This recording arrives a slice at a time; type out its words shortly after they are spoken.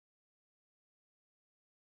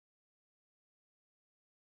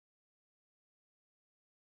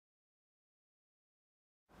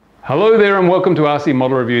Hello there and welcome to RC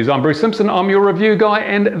Model Reviews. I'm Bruce Simpson, I'm your review guy,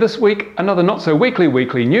 and this week another not so weekly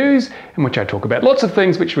news in which I talk about lots of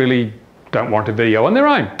things which really don't warrant a video on their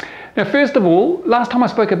own. Now first of all, last time I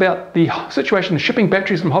spoke about the situation of shipping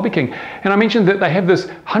batteries from Hobby King, and I mentioned that they have this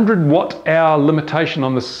 100 watt hour limitation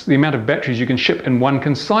on the amount of batteries you can ship in one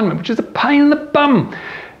consignment, which is a pain in the bum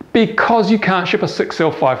because you can't ship a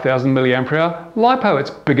 6-cell 5000 milliampere hour lipo. It's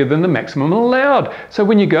bigger than the maximum allowed. So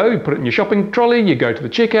when you go, you put it in your shopping trolley, you go to the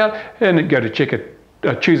checkout and you go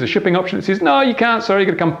to choose a shipping option. It says, no, you can't, sorry,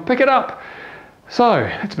 you've got to come pick it up. So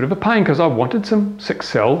it's a bit of a pain because I wanted some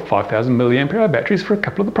 6-cell 5000 milliampere hour batteries for a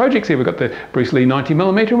couple of the projects here. We've got the Bruce Lee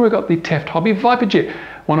 90mm and we've got the Taft Hobby Viperjet.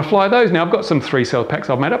 Want to fly those. Now I've got some 3-cell packs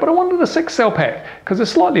I've made up, but I wanted a 6-cell pack because they're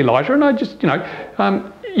slightly lighter and I just,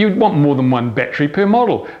 you'd want more than one battery per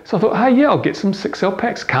model. So I thought, hey, yeah, I'll get some 6-cell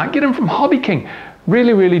packs. Can't get them from Hobby King.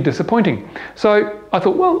 Really, really disappointing. So I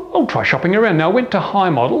thought, well, I'll try shopping around. Now I went to High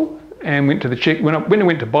Model and went to the check. When I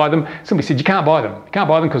went to buy them, somebody said, you can't buy them. You can't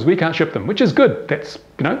buy them because we can't ship them, which is good. That's,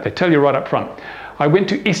 they tell you right up front. I went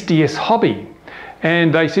to SDS Hobby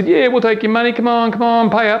and they said, yeah, we'll take your money. Come on,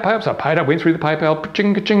 pay up. So I paid up, went through the PayPal,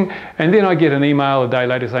 ka-ching. And then I get an email a day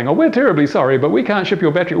later saying, oh, we're terribly sorry, but we can't ship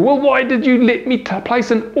your battery. Well, why did you let me place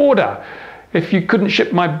an order if you couldn't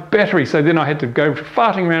ship my battery? So then I had to go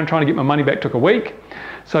farting around trying to get my money back. Took a week.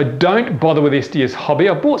 So don't bother with SDS Hobby.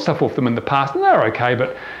 I bought stuff off them in the past and they're okay,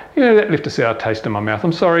 but that left a sour taste in my mouth.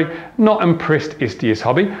 I'm sorry, not impressed, SDS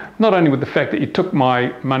Hobby. Not only with the fact that you took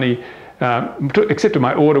my money, accepted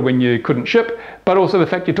my order when you couldn't ship, but also the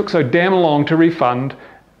fact you took so damn long to refund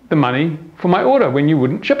the money for my order when you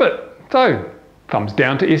wouldn't ship it. So, thumbs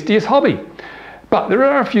down to SDS Hobby. But there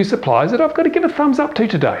are a few suppliers that I've got to give a thumbs up to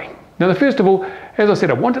today. Now, first of all, as I said,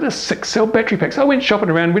 I wanted a 6-cell battery pack. So I went shopping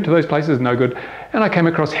around, went to those places, no good, and I came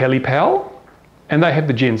across HeliPal, and they have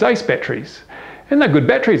the Gens Ace batteries. And they're good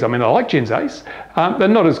batteries. I mean, I like Gens Ace. They're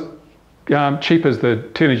not as cheap as the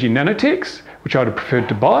Turnigy Nanotechs, which I'd have preferred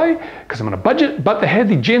to buy because I'm on a budget, but they had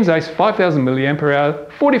the Gens Ace 5000 milliampere hour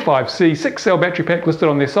 45C 6-cell battery pack listed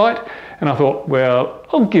on their site, and I thought, well,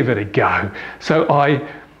 I'll give it a go. So I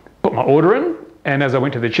put my order in, and as I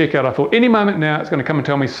went to the checkout, I thought, any moment now it's going to come and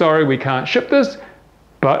tell me, sorry, we can't ship this,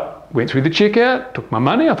 but went through the checkout, took my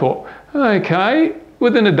money, I thought, okay,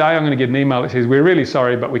 within a day I'm going to get an email that says, we're really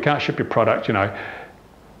sorry, but we can't ship your product,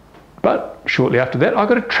 But shortly after that, I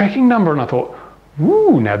got a tracking number and I thought,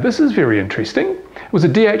 ooh, now this is very interesting. It was a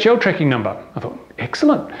DHL tracking number. I thought,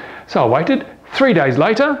 excellent. So I waited. 3 days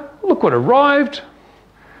later, look what arrived.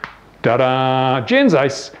 Ta-da! Gens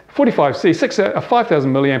Ace 45C, a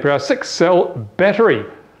 5000 milliampere hour 6-cell battery.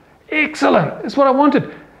 Excellent. That's what I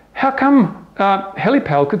wanted. How come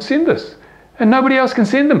HeliPal could send this and nobody else can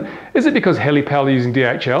send them? Is it because HeliPal are using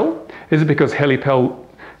DHL? Is it because HeliPal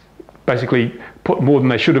basically put more than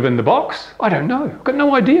they should have in the box? I don't know. I've got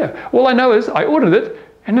no idea. All I know is I ordered it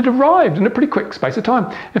and it arrived in a pretty quick space of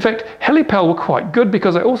time. In fact, HeliPal were quite good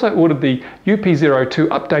because I also ordered the UP02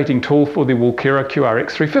 updating tool for the Walkera QR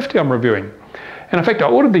X350 I'm reviewing. And in fact, I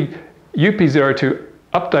ordered the UP02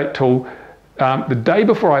 update tool the day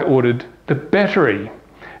before I ordered the battery.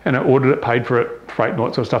 And I ordered it, paid for it, freight and all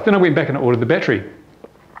that sort of stuff. Then I went back and I ordered the battery.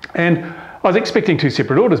 And I was expecting 2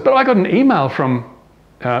 separate orders, but I got an email from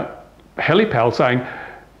HeliPal saying,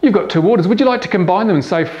 you've got 2 orders, would you like to combine them and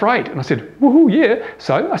save freight? And I said, woohoo, yeah.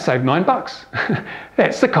 So I saved $9.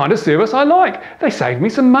 That's the kind of service I like. They saved me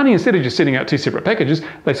some money. Instead of just sending out 2 separate packages,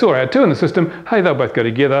 they saw I had 2 in the system. Hey, they'll both go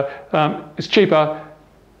together. It's cheaper.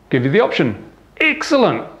 Give you the option.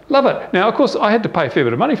 Excellent. Love it. Now, of course, I had to pay a fair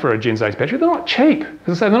bit of money for a Gens Ace battery. They're not cheap.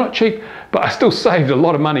 As I say, they're not cheap, but I still saved a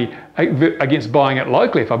lot of money against buying it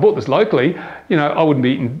locally. If I bought this locally, I wouldn't be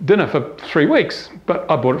eating dinner for 3 weeks, but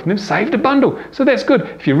I bought it from them, saved a bundle. So that's good.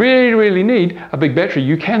 If you really, really need a big battery,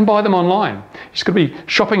 you can buy them online. You just got to be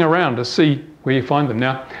shopping around to see where you find them.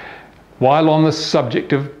 Now, while on the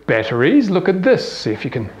subject of batteries, look at this. See if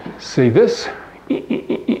you can see this.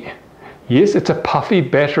 Yes, it's a puffy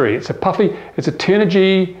battery. It's a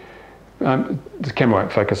Turnigy, the camera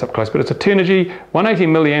won't focus up close, but it's a Turnigy 180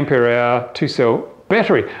 milliampere hour 2-cell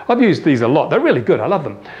battery. I've used these a lot. They're really good. I love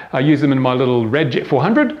them. I use them in my little Radjet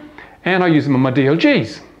 400 and I use them on my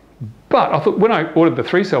DLGs. But I thought when I ordered the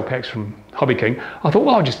 3-cell packs from Hobby King, I thought,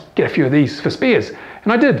 well, I'll just get a few of these for spares.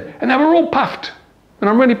 And I did. And they were all puffed. And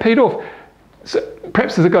I'm really peed off. So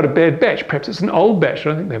perhaps they've got a bad batch, perhaps it's an old batch. I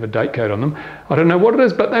don't think they have a date code on them. I don't know what it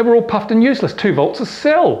is, but they were all puffed and useless. 2 volts a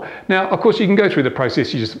cell. Now, of course, you can go through the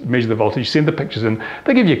process. You just measure the voltage, send the pictures in.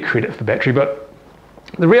 They give you credit for the battery, but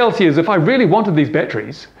the reality is if I really wanted these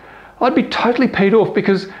batteries, I'd be totally paid off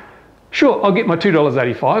because, sure, I'll get my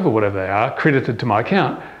 $2.85 or whatever they are credited to my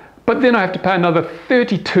account, but then I have to pay another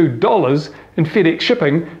 $32 in FedEx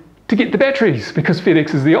shipping to get the batteries, because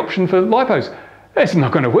FedEx is the option for lipos. That's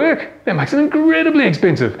not going to work. That makes it incredibly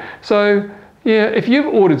expensive. So yeah, if you've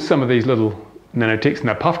ordered some of these little Nanotechs and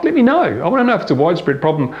they're puffed, let me know. I want to know if it's a widespread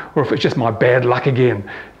problem or if it's just my bad luck again,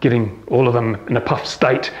 getting all of them in a puffed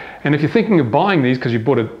state. And if you're thinking of buying these because you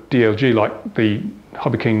bought a DLG like the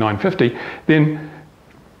Hobby King 950, then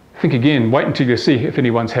think again, wait until you see if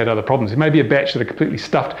anyone's had other problems. There may be a batch that are completely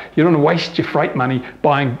stuffed. You don't want to waste your freight money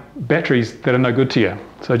buying batteries that are no good to you.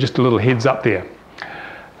 So just a little heads up there.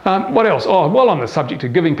 What else? Oh, while on the subject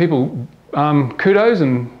of giving people kudos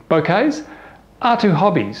and bouquets, R2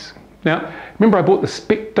 Hobbies. Now, remember I bought the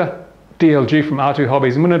Spectre DLG from R2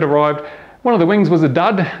 Hobbies, and when it arrived, one of the wings was a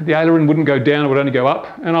dud. The aileron wouldn't go down, it would only go up,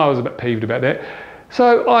 and I was a bit peeved about that.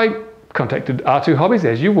 So I contacted R2 Hobbies,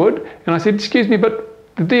 as you would, and I said, excuse me, but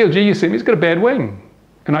the DLG you sent me, it's got a bad wing.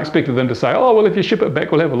 And I expected them to say, oh, well, if you ship it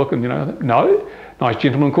back, we'll have a look. And, you know, no. Nice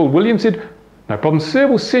gentleman called William said, no problem, sir,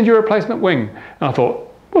 we'll send you a replacement wing. And I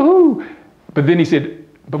thought, woohoo. But then he said,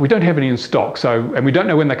 but we don't have any in stock, so, and we don't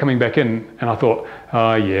know when they're coming back in. And I thought,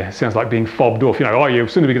 oh, yeah, sounds like being fobbed off. You know, oh, yeah,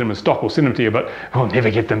 as soon as we get them in stock, we'll send them to you, but we'll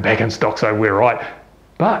never get them back in stock, so we're right.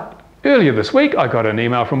 But earlier this week, I got an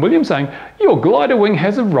email from William saying, your glider wing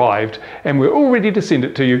has arrived and we're all ready to send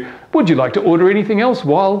it to you. Would you like to order anything else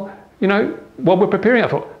while we're preparing? I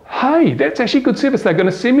thought, hey, that's actually good service. They're going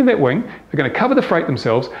to send me that wing. They're going to cover the freight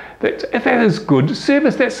themselves. That is good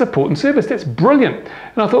service. That's support and service. That's brilliant.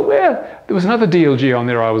 And I thought, well, there was another DLG on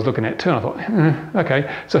there I was looking at too. And I thought,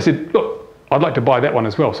 okay. So I said, look, I'd like to buy that one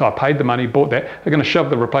as well. So I paid the money, bought that. They're going to shove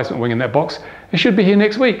the replacement wing in that box. It should be here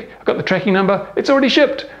next week. I've got the tracking number. It's already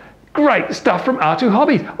shipped. Great stuff from R2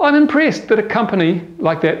 Hobbies. I'm impressed that a company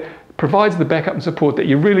like that provides the backup and support that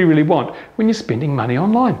you really, really want when you're spending money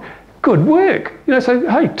online. Good work. You know, so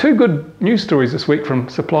hey, 2 good news stories this week from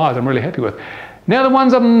suppliers I'm really happy with. Now the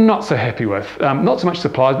ones I'm not so happy with, not so much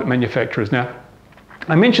suppliers but manufacturers. Now,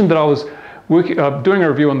 I mentioned that I was doing a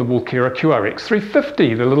review on the Walkera QR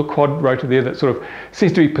X350, the little quad rotor there that sort of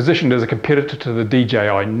seems to be positioned as a competitor to the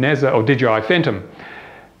DJI Phantom.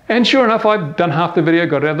 And sure enough, I've done half the video,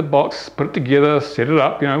 got it out of the box, put it together, set it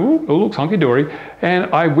up, you know, ooh, it looks honky-dory.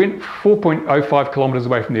 And I went 4.05 kilometers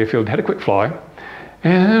away from the airfield, had a quick fly.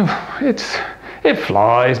 And it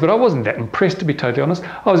flies, but I wasn't that impressed, to be totally honest.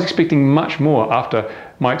 I was expecting much more after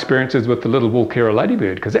my experiences with the little Walkera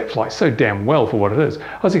Ladybird, because that flies so damn well for what it is.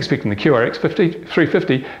 I was expecting the QR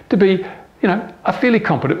X350 to be, you know, a fairly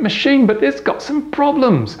competent machine, but it's got some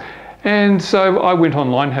problems. And so I went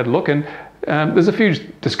online, had a look, and there's a few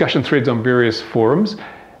discussion threads on various forums,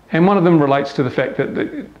 and one of them relates to the fact that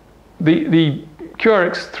the QR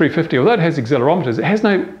X350, although it has accelerometers, it has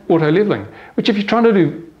no auto leveling, which if you're trying to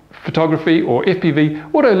do photography or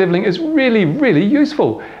FPV, auto leveling is really, really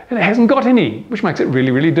useful. And it hasn't got any, which makes it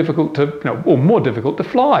really, really difficult to, you know, or more difficult to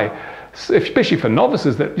fly, especially for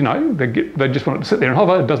novices that, you know, they just want it to sit there and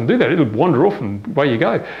hover. It doesn't do that. It'll wander off and away you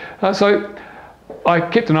go. So I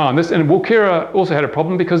kept an eye on this, and Walkera also had a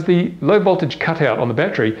problem because the low voltage cutout on the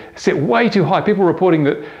battery set way too high. People were reporting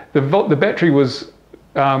that the battery was,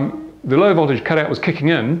 the low voltage cutout was kicking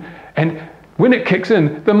in, and when it kicks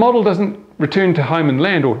in, the model doesn't return to home and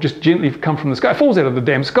land or just gently come from the sky. It falls out of the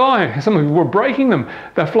damn sky. Some of them were breaking them.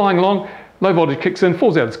 They're flying along, low voltage kicks in,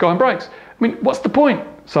 falls out of the sky and breaks. I mean, what's the point?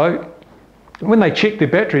 So when they checked their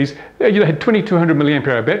batteries, they had 2200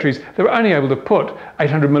 milliampere hour batteries. They were only able to put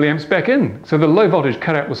 800 milliamps back in. So the low voltage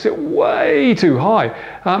cutout was set way too high.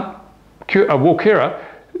 Walkera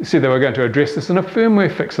said they were going to address this in a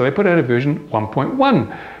firmware fix. So they put out a version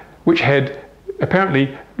 1.1, which had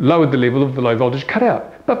apparently lowered the level of the low voltage cutout.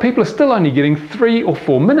 But people are still only getting 3 or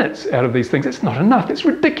 4 minutes out of these things. It's not enough. It's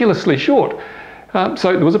ridiculously short.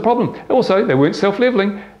 So there was a problem. Also, they weren't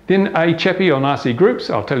self-leveling. Then a chappie on RC Groups,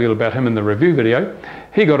 I'll tell you about him in the review video,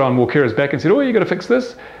 he got on Walkera's back and said, oh, you got to fix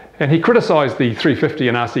this. And he criticised the 350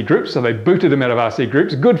 in RC Groups, so they booted him out of RC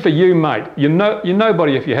Groups. Good for you, mate. You're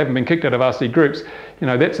nobody if you haven't been kicked out of RC Groups. You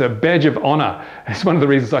know, that's a badge of honour. It's one of the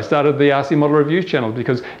reasons I started the RC Model Reviews channel,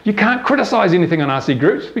 because you can't criticise anything on RC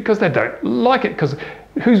Groups because they don't like it, because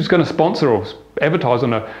who's going to sponsor or advertise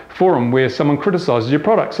on a forum where someone criticises your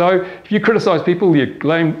product? So if you criticise people, you're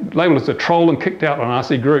labelled as a troll and kicked out on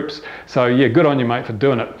RC Groups. So yeah, good on you, mate, for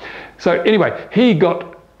doing it. So anyway, he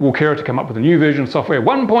got Walkera to come up with a new version of software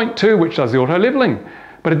 1.2, which does the auto leveling,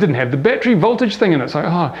 but it didn't have the battery voltage thing in it. So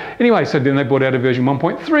anyway, so then they brought out a version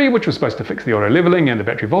 1.3, which was supposed to fix the auto leveling and the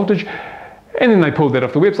battery voltage, and then they pulled that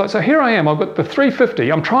off the website. So here I am, I've got the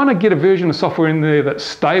 350. I'm trying to get a version of software in there that's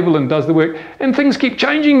stable and does the work, and things keep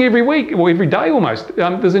changing every week or every day almost.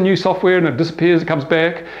 There's a new software and it disappears, it comes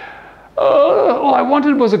back. All I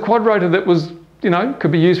wanted was a quad rotor that was,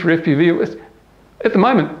 could be used for FPV. At the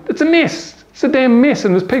moment, it's a mess. It's a damn mess,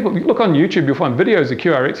 and there's people, look on YouTube, you'll find videos of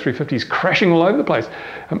QR X350s crashing all over the place.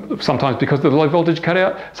 Sometimes because of the low voltage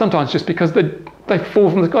cutout, sometimes just because they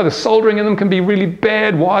fall from the sky. The soldering in them can be really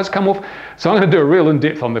bad, wires come off. So I'm going to do a real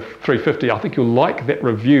in-depth on the 350. I think you'll like that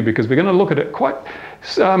review because we're going to look at it quite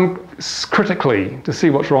critically to see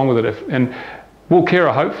what's wrong with it. And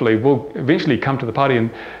Walkera hopefully will eventually come to the party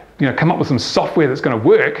and come up with some software that's going to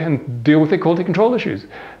work and deal with their quality control issues.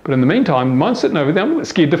 But in the meantime, mine's sitting over there. I'm a bit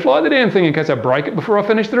scared to fly the damn thing in case I break it before I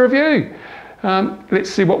finish the review.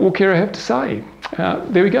 Let's see what Walkera have to say.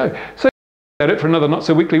 There we go. So that's it for another Not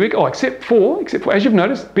So Weekly week. Oh, except for, as you've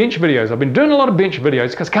noticed, bench videos. I've been doing a lot of bench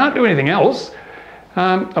videos because I can't do anything else.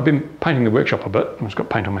 I've been painting the workshop a bit. I've just got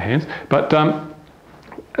paint on my hands. But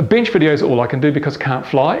bench videos are all I can do because I can't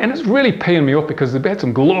fly, and it's really peeing me off because we've had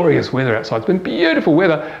some glorious weather outside. It's been beautiful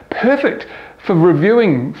weather, perfect for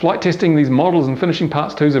reviewing, flight testing these models and finishing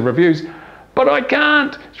parts 2s of reviews, but I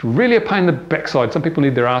can't. It's really a pain in the backside. Some people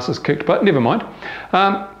need their asses kicked, but never mind.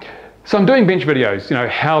 So I'm doing bench videos,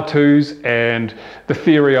 how-tos and the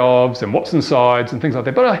theory ofs and what's insides and things like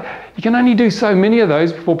that, but you can only do so many of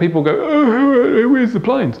those before people go, oh, where's the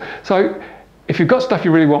planes? So if you've got stuff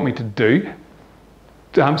you really want me to do,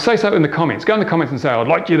 say so in the comments. Go in the comments and say, I'd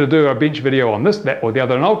like you to do a bench video on this, that, or the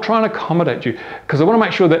other, and I'll try and accommodate you because I want to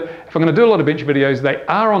make sure that if I'm going to do a lot of bench videos, they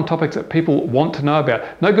are on topics that people want to know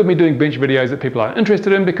about. No good me doing bench videos that people aren't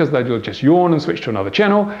interested in because they'll just yawn and switch to another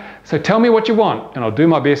channel. So tell me what you want, and I'll do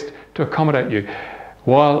my best to accommodate you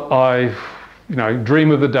while I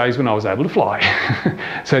dream of the days when I was able to fly.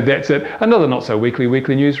 So that's it. Another Not So Weekly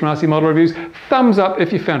news from RC Model Reviews. Thumbs up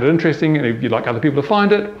if you found it interesting and if you'd like other people to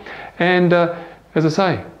find it. And as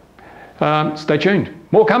I say, stay tuned.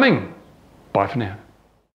 More coming. Bye for now.